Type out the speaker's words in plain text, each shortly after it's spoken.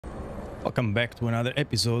Welcome back to another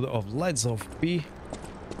episode of Adventures of P.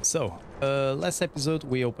 So, last episode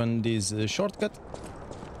we opened this shortcut.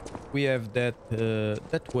 We have that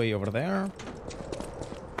that way over there,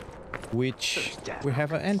 which we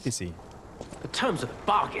have an NPC. The terms of the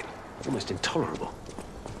bargain, almost intolerable.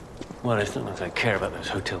 Well, it's not like I care about those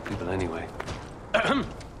hotel people anyway.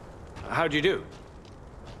 How do you do?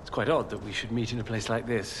 It's quite odd that we should meet in a place like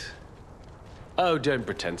this. Oh, don't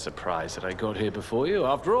pretend surprised that I got here before you.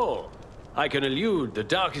 After all, I can elude the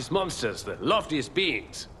darkest monsters, the loftiest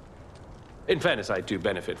beings. In fairness, I do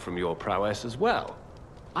benefit from your prowess as well.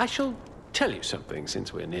 I shall tell you something,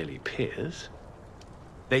 since we're nearly peers.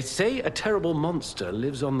 They say a terrible monster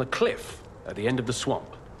lives on the cliff at the end of the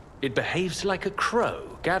swamp. It behaves like a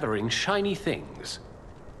crow, gathering shiny things.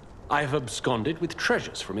 I have absconded with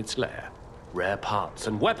treasures from its lair. Rare parts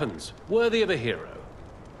and weapons, worthy of a hero.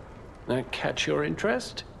 That catch your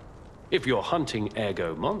interest? If you're hunting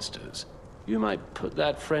ergo monsters, you might put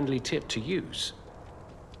that friendly tip to use.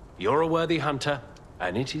 You're a worthy hunter,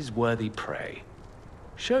 and it is worthy prey.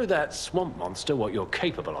 Show that swamp monster what you're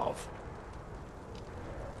capable of.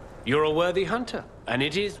 You're a worthy hunter, and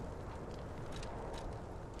it is...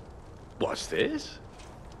 What's this?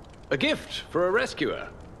 A gift for a rescuer.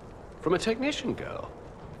 From a technician girl.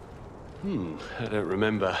 I don't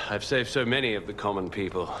remember. I've saved so many of the common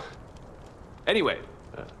people. Anyway,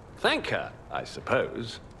 thank her, I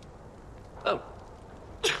suppose. Oh.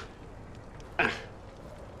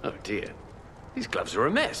 Oh dear. These gloves are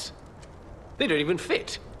a mess. They don't even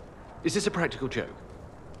fit. Is this a practical joke?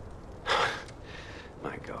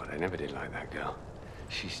 My God, I never did like that girl.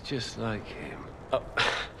 She's just like him. Oh,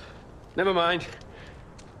 never mind.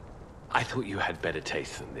 I thought you had better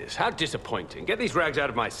taste than this. How disappointing. Get these rags out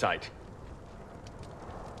of my sight.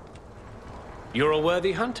 You're a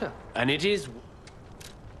worthy hunter, and it is...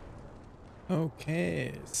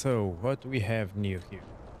 Okay, so what do we have near here?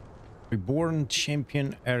 Reborn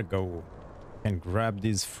champion ergo. Can grab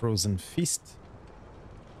this frozen fist.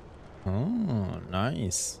 Oh,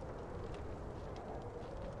 nice.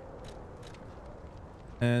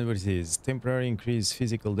 And what is this? Temporary increase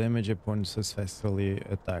physical damage upon successful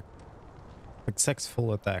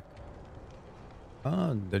attack.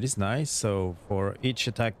 Oh, that is nice. So for each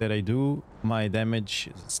attack that I do, my damage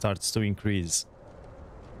starts to increase.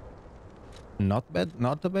 Not bad,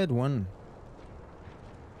 not a bad one.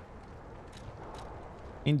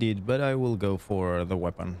 Indeed, but I will go for the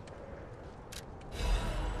weapon.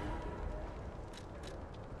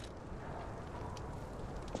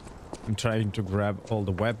 I'm trying to grab all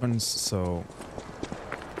the weapons, so...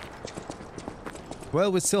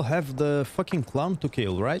 Well, we still have the fucking clown to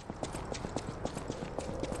kill, right?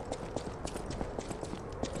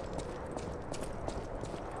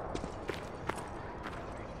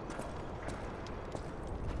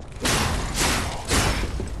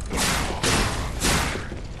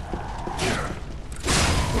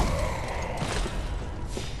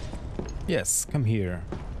 Yes, come here.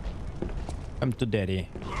 Come to daddy.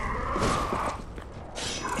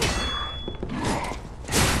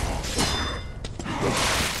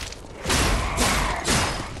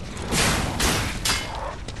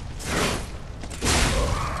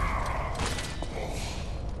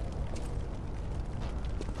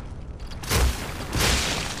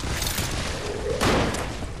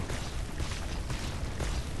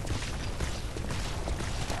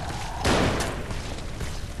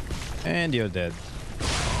 And you're dead.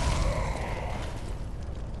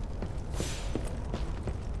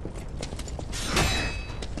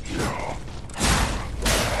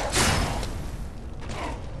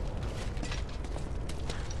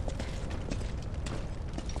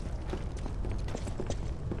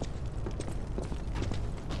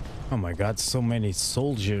 Oh my God, so many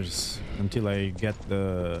soldiers until I get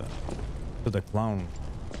to the clown.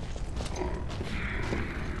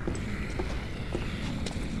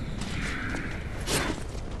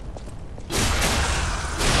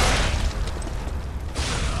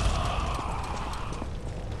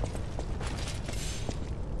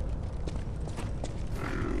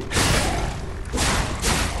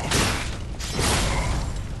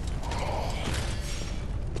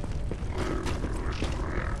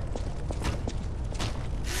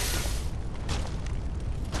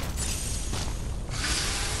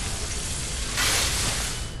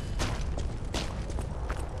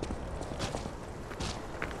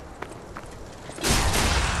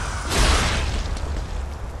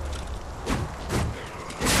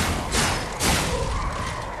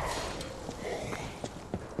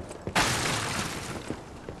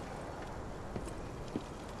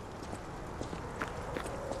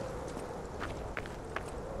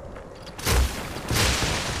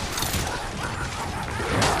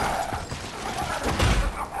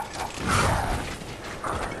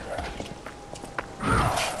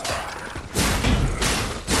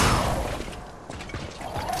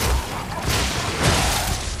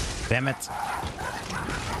 Damn it.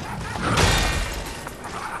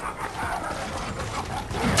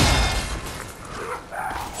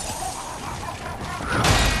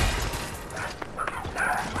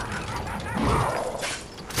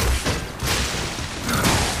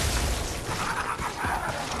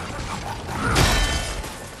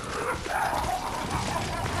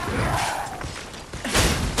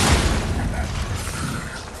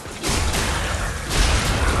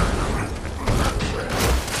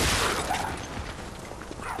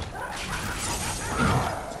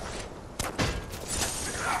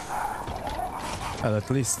 Well,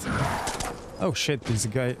 at least. Oh shit!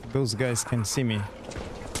 Those guys can see me.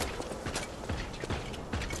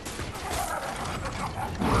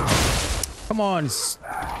 Come on,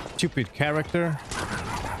 stupid character.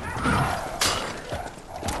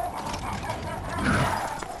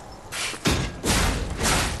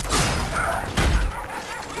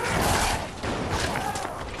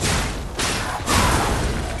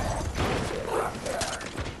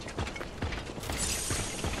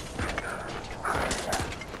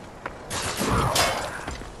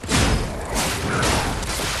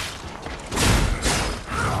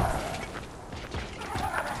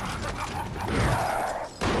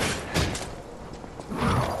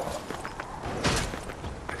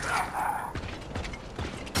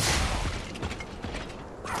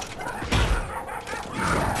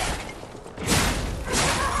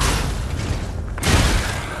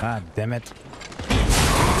 Ah, damn it.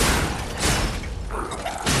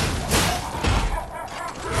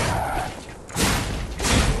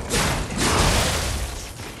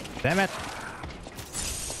 Damn it.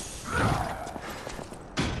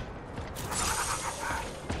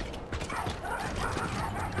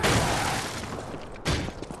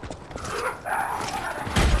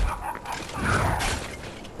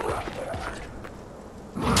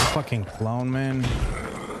 Fucking clown, man.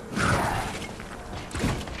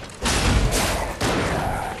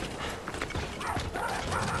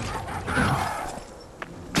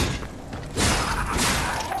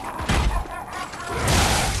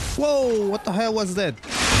 Whoa, what the hell was that?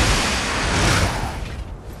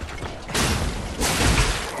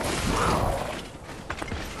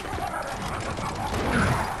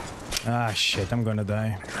 Ah, shit, I'm gonna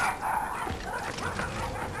die.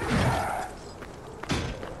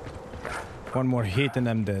 One more hit and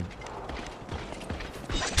I'm dead.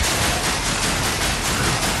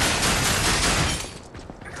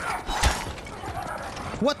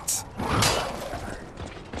 What?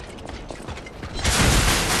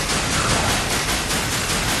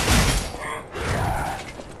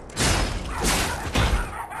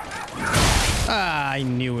 Ah, I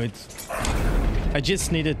knew it. I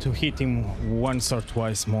just needed to hit him once or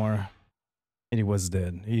twice more. And he was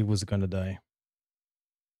dead. He was gonna die.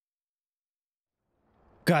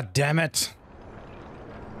 God damn it.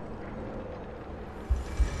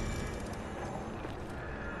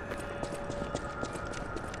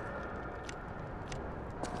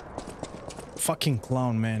 Fucking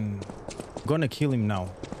clown, man. Gonna kill him now.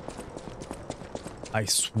 I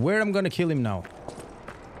swear I'm gonna kill him now.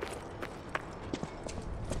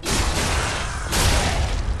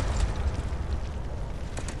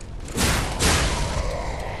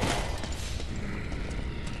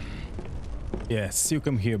 Yes, you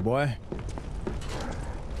come here, boy.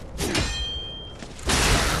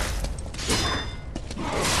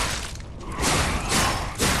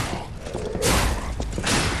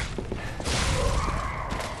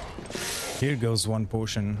 Here goes one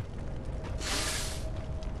potion.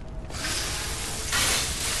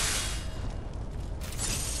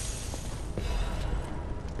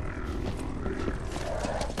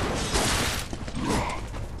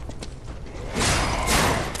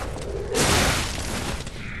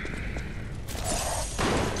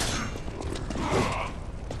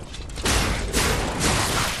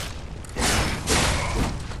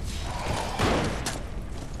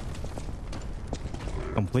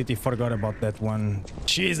 Completely forgot about that one.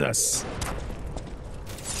 Jesus.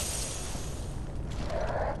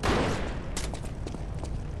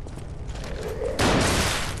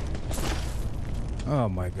 Oh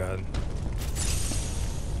my god.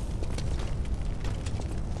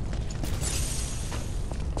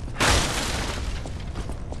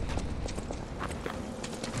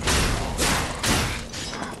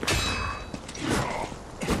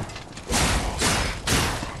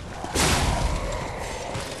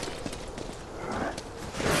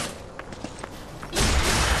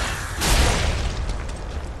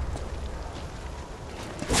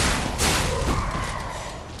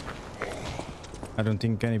 I don't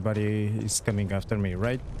think anybody is coming after me,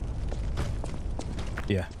 right?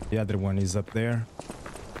 Yeah, the other one is up there.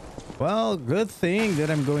 Well, good thing that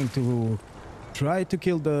I'm going to try to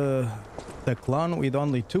kill the clown with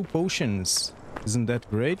only 2 potions. Isn't that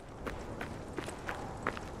great?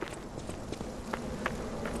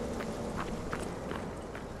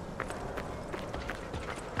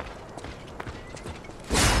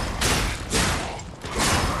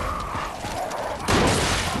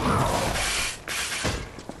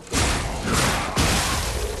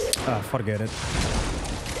 Ah, forget it.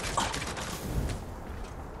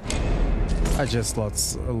 I just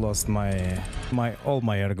lost my all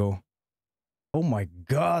my ergo. Oh my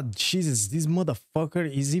god, Jesus, this motherfucker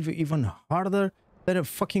is even harder than a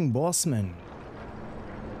fucking boss man.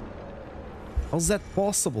 How's that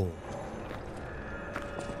possible?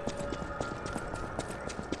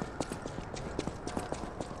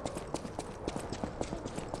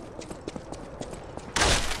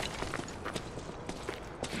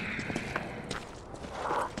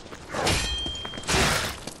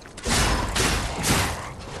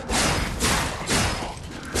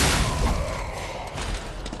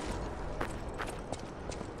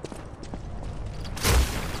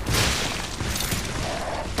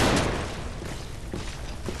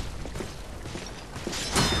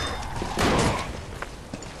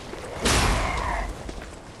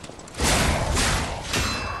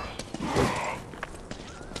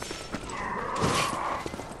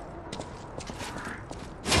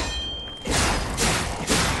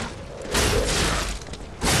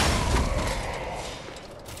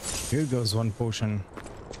 Here goes 1 potion.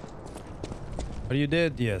 Are you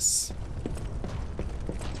dead? Yes.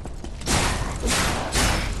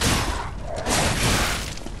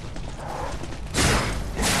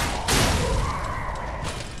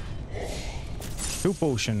 Two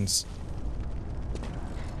potions.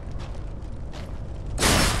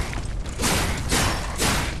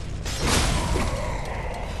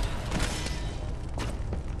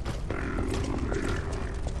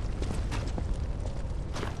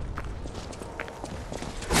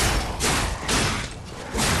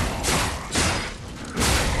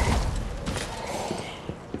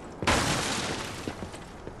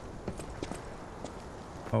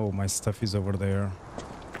 Oh, my stuff is over there.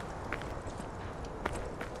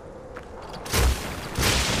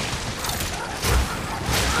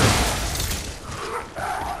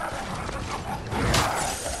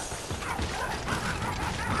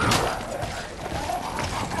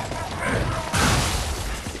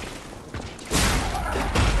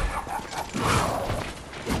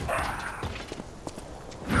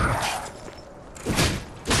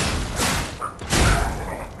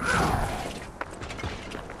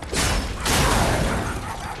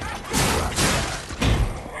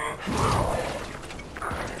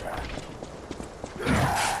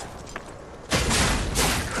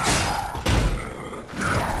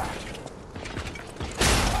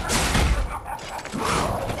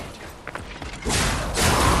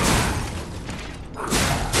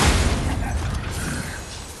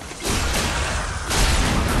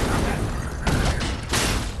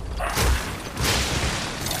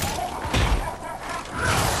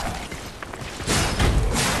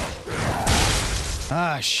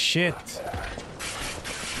 Ah, shit.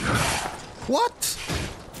 What?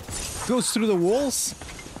 Goes through the walls?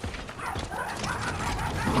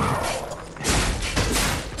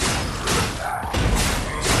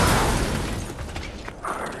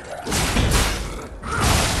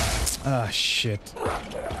 Ah, shit.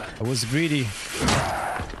 I was greedy.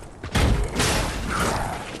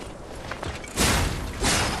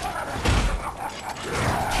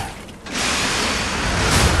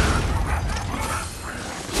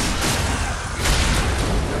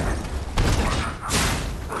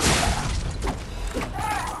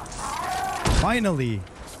 Finally!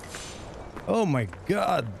 Oh my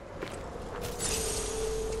god!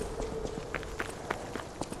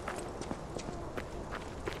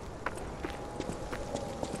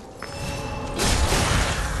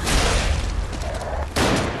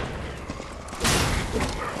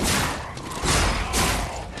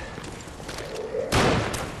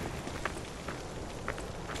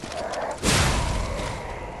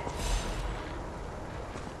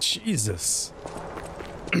 Jesus!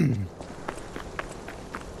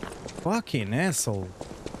 Fucking asshole.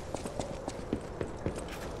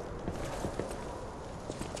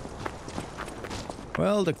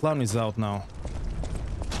 Well, the clown is out now.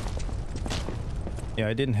 Yeah,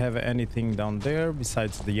 I didn't have anything down there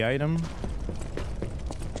besides the item.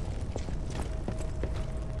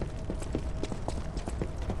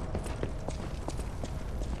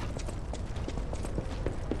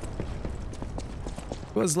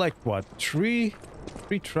 It was like, what, three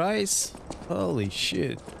tries? Holy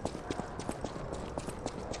shit.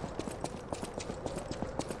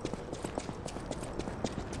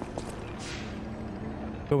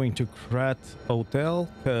 Going to Krat Hotel,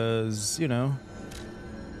 cause you know,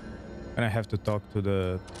 and I have to talk to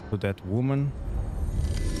that woman.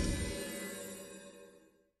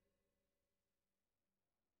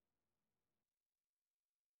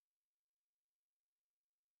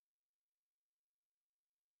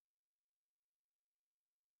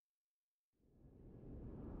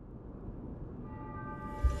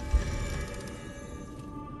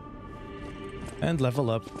 And level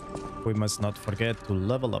up. We must not forget to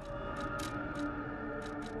level up.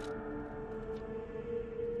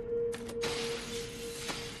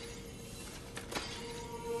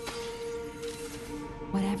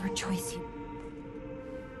 Whatever choice you...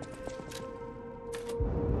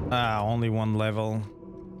 Ah, only one level.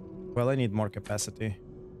 Well, I need more capacity.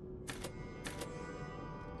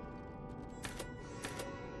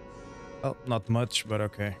 Well, not much, but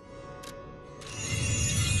okay.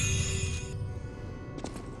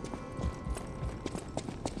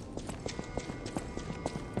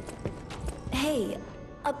 Hey,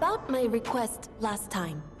 about my request last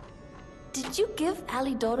time. Did you give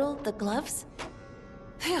Alidoro the gloves?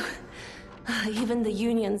 Phew. Even the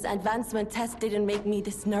Union's advancement test didn't make me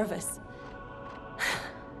this nervous.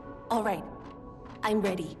 All right, I'm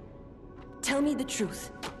ready. Tell me the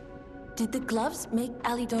truth. Did the gloves make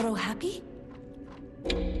Alidoro happy?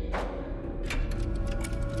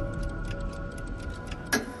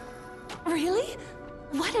 Really?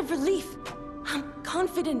 What a relief! I'm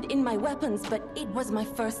confident in my weapons, but it was my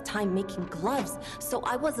first time making gloves, so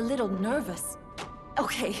I was a little nervous.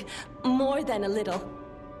 Okay, more than a little.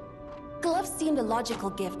 Gloves seemed a logical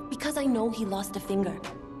gift because I know he lost a finger.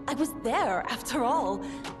 I was there, after all.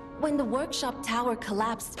 When the workshop tower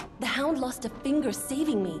collapsed, the Hound lost a finger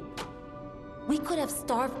saving me. We could have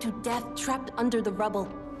starved to death trapped under the rubble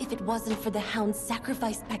if it wasn't for the Hound's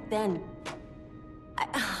sacrifice back then.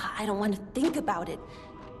 I don't want to think about it,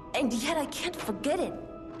 and yet I can't forget it.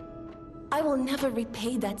 I will never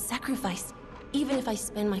repay that sacrifice, even if I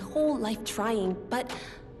spend my whole life trying, but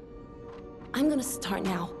I'm gonna start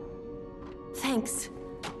now. Thanks.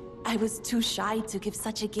 I was too shy to give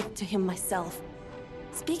such a gift to him myself.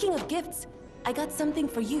 Speaking of gifts, I got something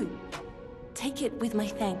for you. Take it with my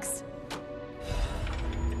thanks.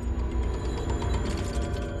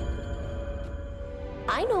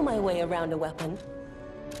 I know my way around a weapon.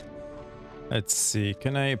 Let's see,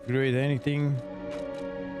 can I upgrade anything?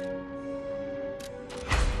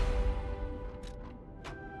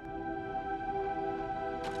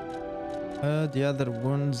 The other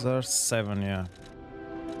ones are 7, yeah.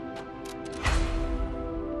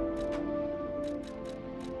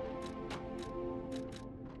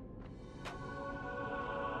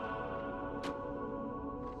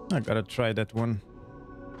 I gotta try that one.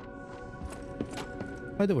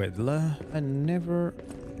 By the way, I never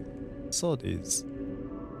saw these.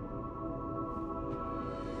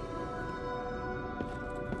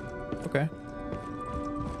 Okay.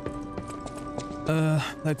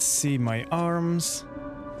 Let's see my arms.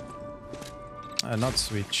 Not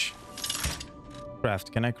switch.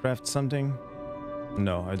 Craft. Can I craft something?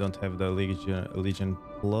 No, I don't have the Legion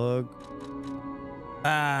plug.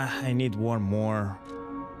 Ah, I need one more.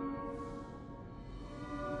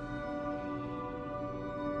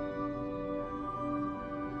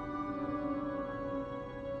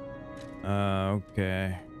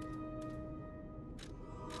 Okay.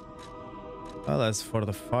 Well, as for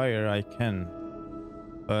the fire, I can,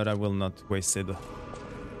 but I will not waste it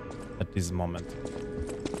at this moment.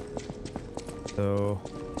 So,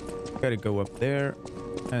 gotta go up there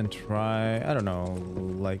and try, I don't know,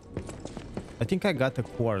 like, I think I got a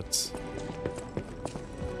quartz,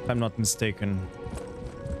 if I'm not mistaken.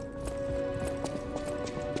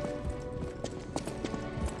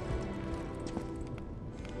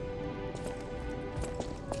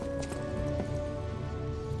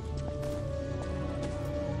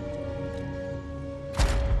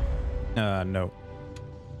 No.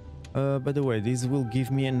 By the way, this will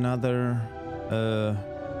give me another...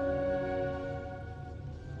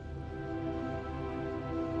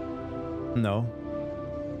 No.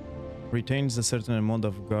 Retains a certain amount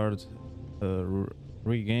of guard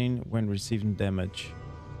regain when receiving damage.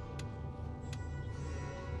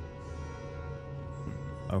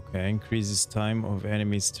 Okay, increases time of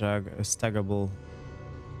enemy staggerable.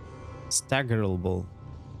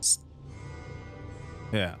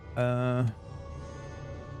 Yeah.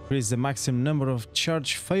 Increase the maximum number of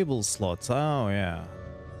charge fable slots. Oh yeah.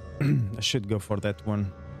 I should go for that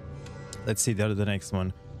one. Let's see the next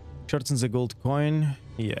one. Shortens a gold coin.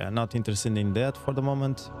 Yeah, not interested in that for the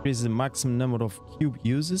moment. Increases the maximum number of cube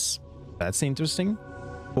uses. That's interesting.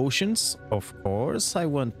 Potions. Of course I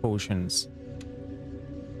want potions.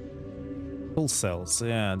 Full cells,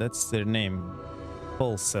 yeah, that's their name.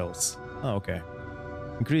 Full cells. Oh, okay.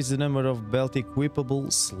 Increase the number of belt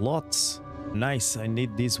equipable slots. Nice, I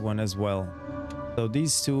need this one as well. So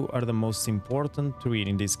these two are the most important three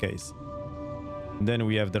in this case. Then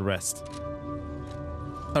we have the rest.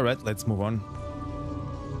 Alright, let's move on.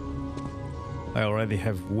 I already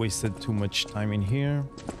have wasted too much time in here.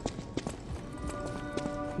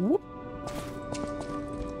 Whoop.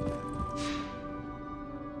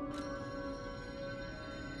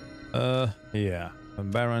 Yeah, a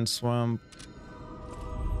barren swamp.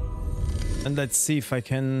 And let's see if I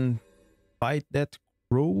can fight that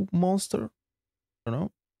crow monster. I don't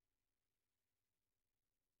know.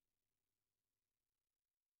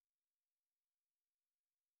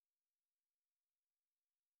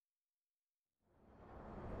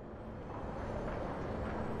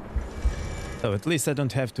 So at least I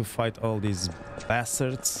don't have to fight all these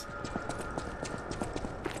bastards.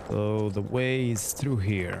 So the way is through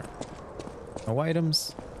here. No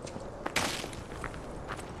items.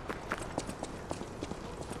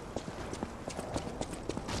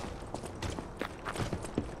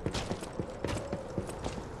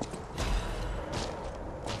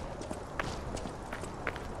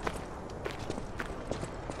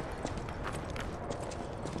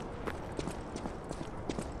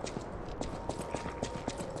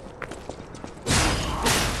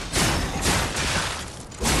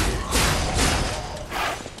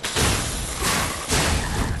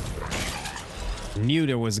 Knew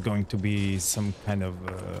there was going to be some kind of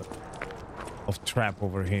trap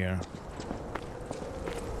over here.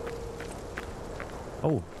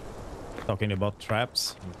 Oh, talking about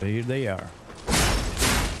traps, there they are.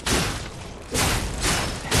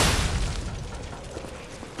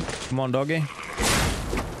 Come on, doggy.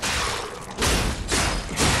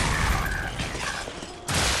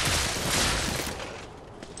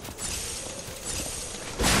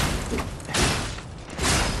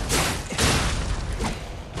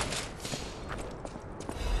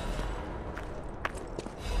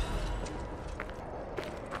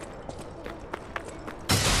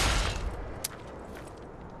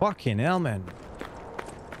 Fucking hell, man.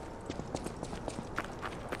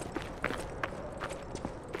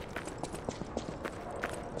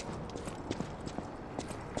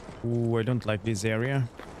 Ooh, I don't like this area.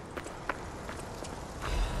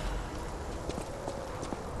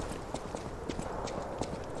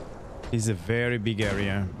 This is a very big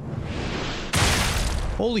area.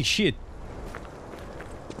 Holy shit.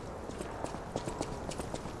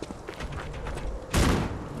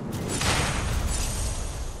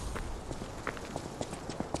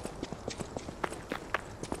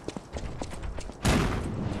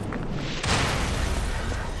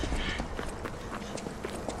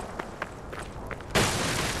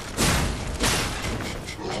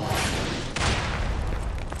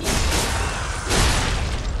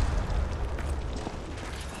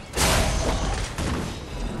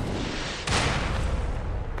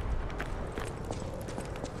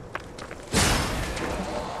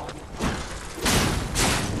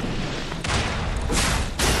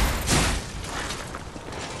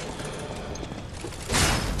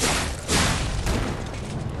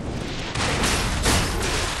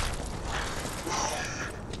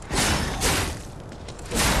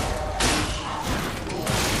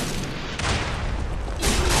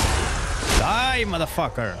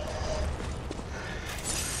 Motherfucker.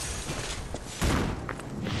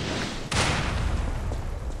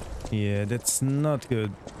 Yeah, that's not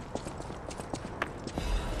good.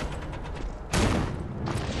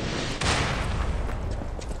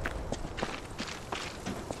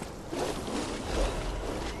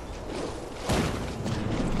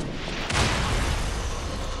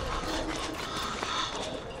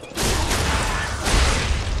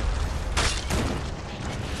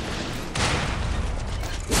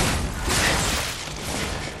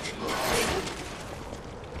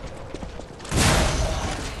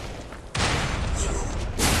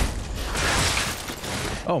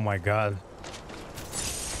 Oh my god.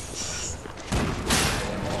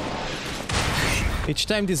 Each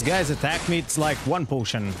time these guys attack me, it's like one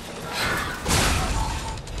potion.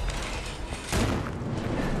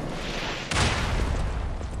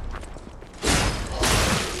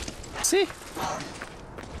 See?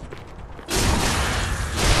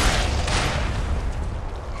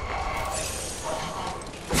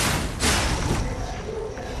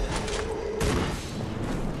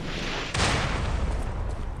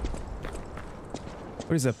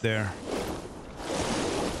 What is up there?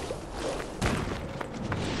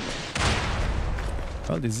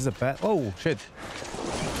 Oh, this is a path. Oh, shit.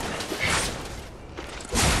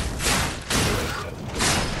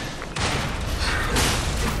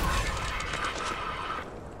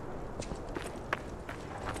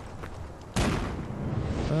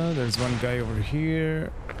 there's one guy over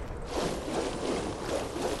here.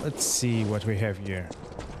 Let's see what we have here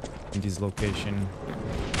in this location.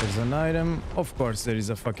 There's an item. Of course, there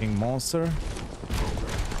is a fucking monster.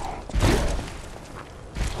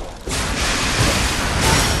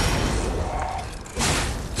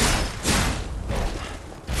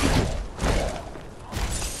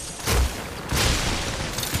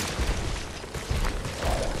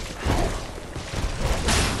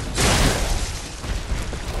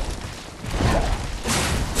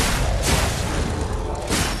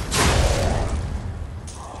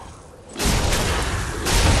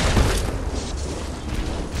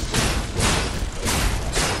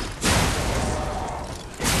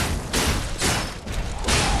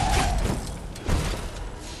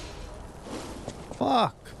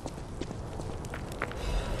 Fuck.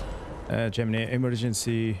 Gemini,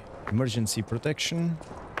 emergency protection.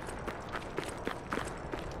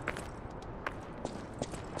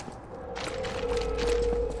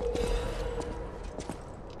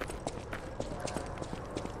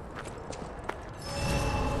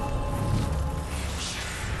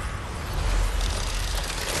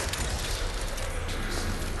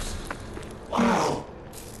 Wow,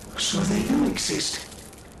 so they do exist.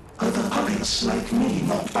 Other puppets like me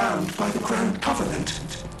not bound by the Grand Covenant.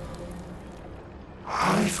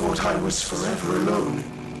 I thought I was forever alone.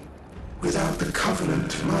 Without the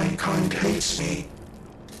Covenant, my kind hates me.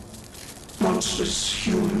 Monsters,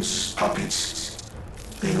 humans, puppets,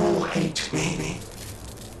 they all hate me.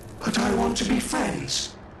 But I want to be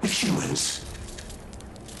friends with humans.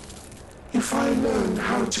 If I learn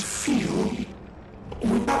how to feel,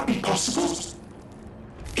 would that be possible?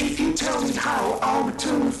 If you tell me how, I'll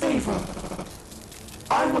return the favor.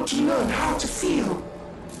 I want to learn how to feel.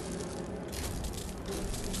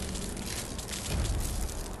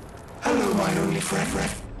 Hello, my only friend.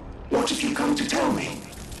 What have you come to tell me?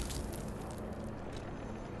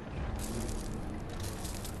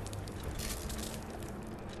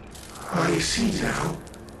 I see now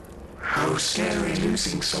how scary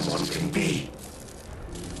losing someone can be.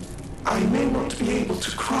 I may not be able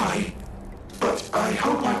to cry, but I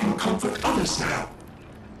hope I can comfort others now.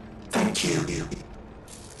 Thank you.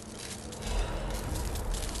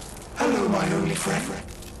 Hello, my only friend.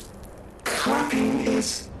 Clapping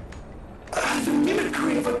is the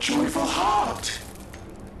mimicry of a joyful heart.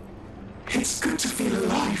 It's good to feel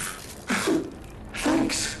alive.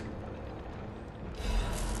 Thanks.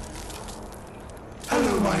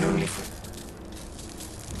 Hello, my only friend.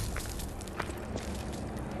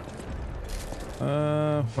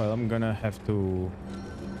 Well, I'm gonna have to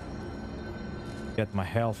get my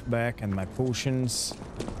health back and my potions.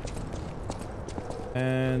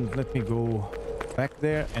 And let me go back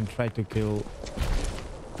there and try to kill...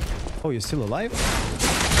 Oh, you're still alive?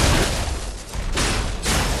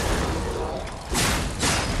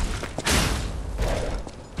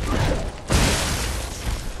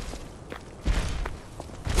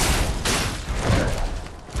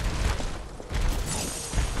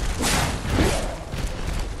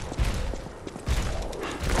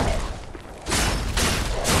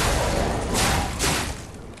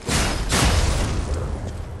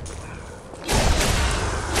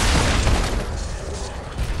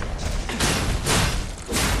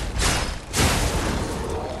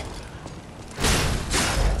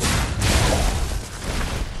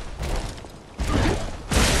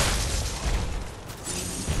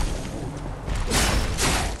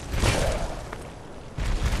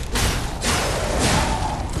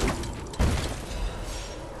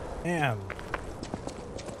 Yeah.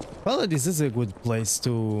 Well, this is a good place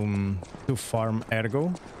to farm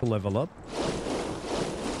ergo, to level up.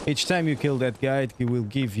 Each time you kill that guy, it will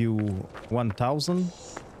give you 1000.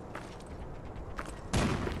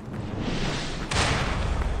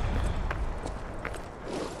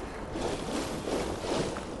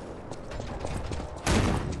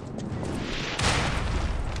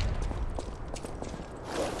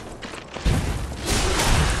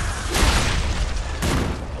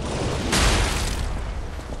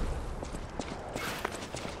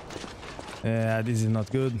 Yeah, this is not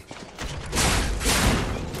good.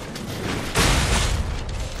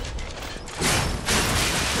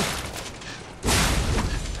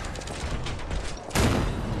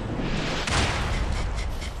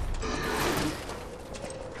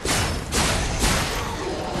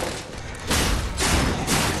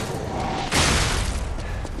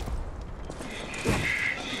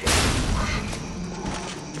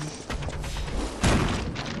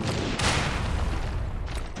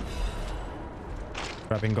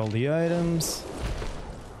 Grabbing all the items.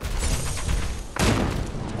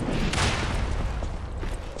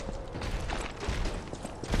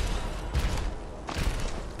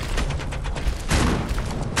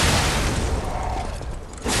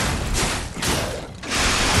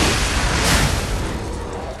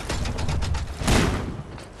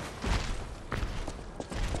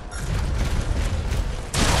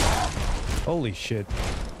 Holy shit.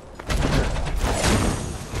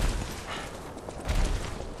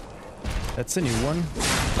 That's a new one.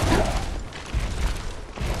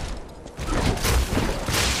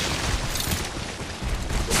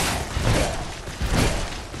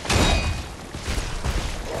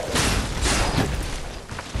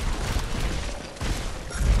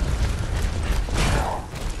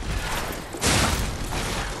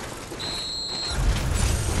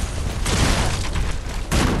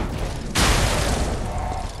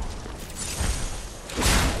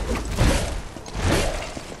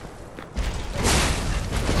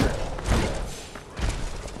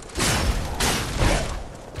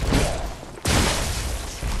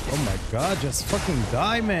 God, just fucking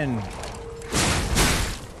die, man.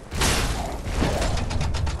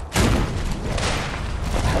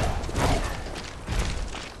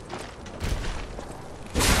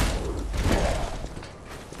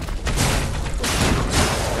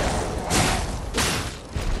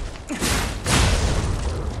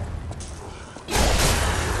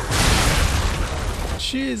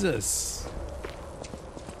 Jesus.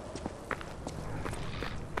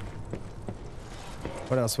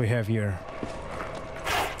 What else we have here?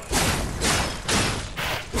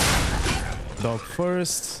 Dog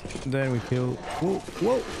first, then we kill. Whoa,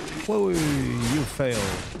 whoa, whoa! You fail.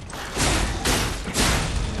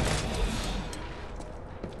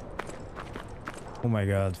 Oh my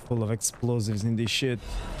god, full of explosives in this shit.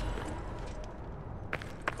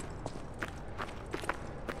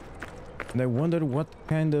 And I wonder what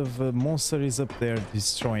kind of monster is up there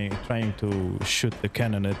destroying, trying to shoot the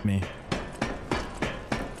cannon at me.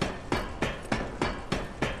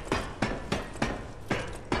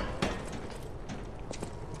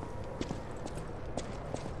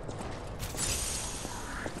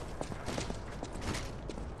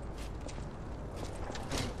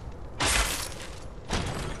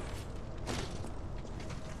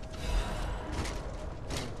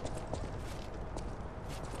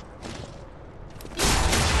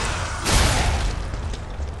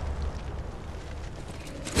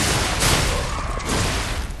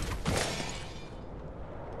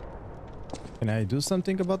 Can I do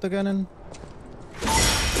something about the cannon?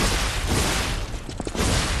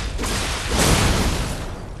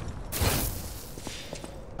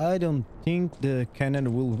 I don't think the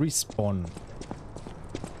cannon will respawn.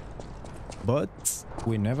 But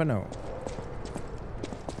we never know.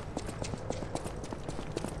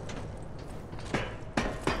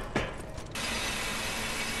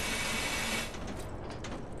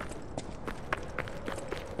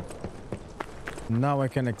 Now I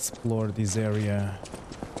can explore this area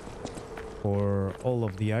for all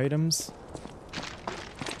of the items.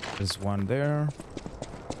 There's one there.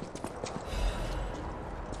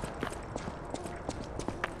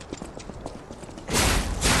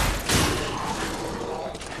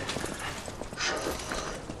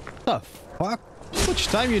 The fuck? How much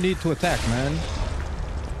time you need to attack, man?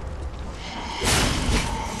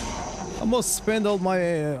 Almost spend all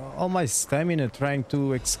my stamina trying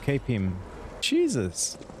to escape him.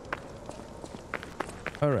 Jesus.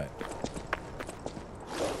 All right.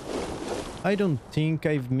 I don't think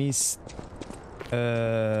I've missed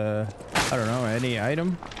I don't know, any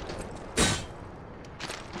item.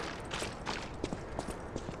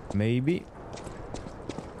 Maybe.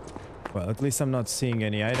 Well, at least I'm not seeing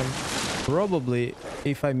any item. Probably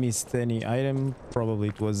if I missed any item, probably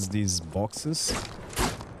it was these boxes.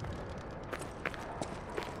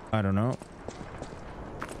 I don't know.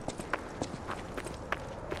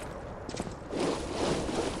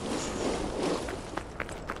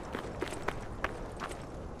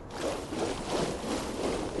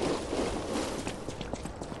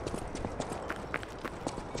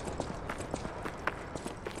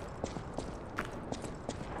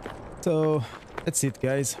 So that's it,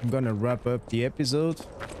 guys. I'm gonna wrap up the episode.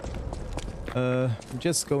 I'm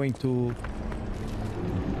just going to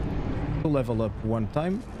level up one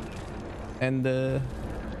time, and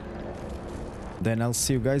then I'll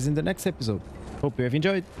see you guys in the next episode. Hope you have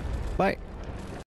enjoyed. Bye.